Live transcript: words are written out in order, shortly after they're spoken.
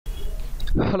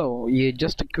Hello, yeah,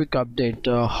 just a quick update.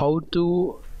 How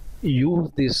to use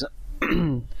this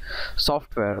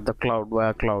software, the cloud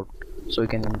via cloud. So you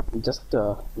can just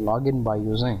log in by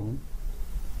using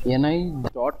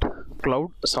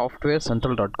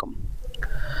ni.cloudsoftwarecentral.com.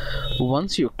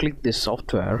 Once you click this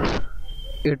software,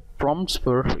 it prompts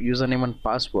for username and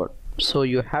password. So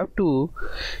you have to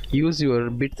use your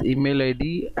bits email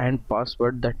ID and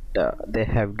password that they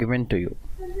have given to you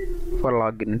for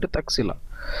login into Taxila.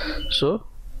 So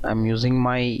I'm using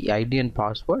my ID and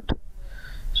password,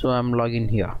 so I'm logging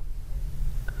here.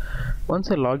 Once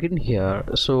I log in here,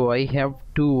 so I have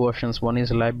two versions, one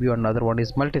is Labview and another one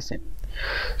is Multisim.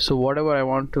 So whatever I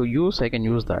want to use, I can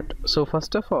use that. So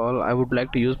first of all, I would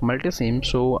like to use Multisim,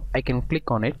 so I can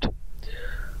click on it.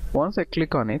 Once I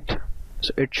click on it,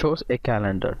 so it shows a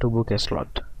calendar to book a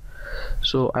slot.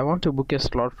 So I want to book a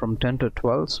slot from 10 to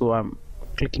 12, so I'm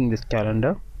clicking this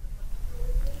calendar.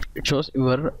 It shows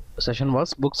your session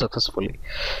was booked successfully.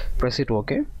 Press it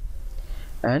OK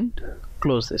and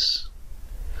close this.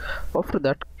 After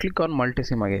that, click on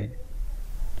Multisim again.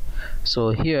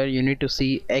 So here you need to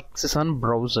see access on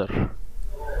browser.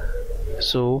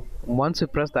 So once you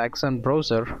press the access on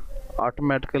browser,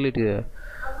 automatically it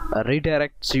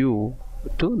redirects you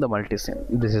to the Multisim.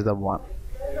 This is the one.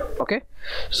 Okay,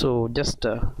 so just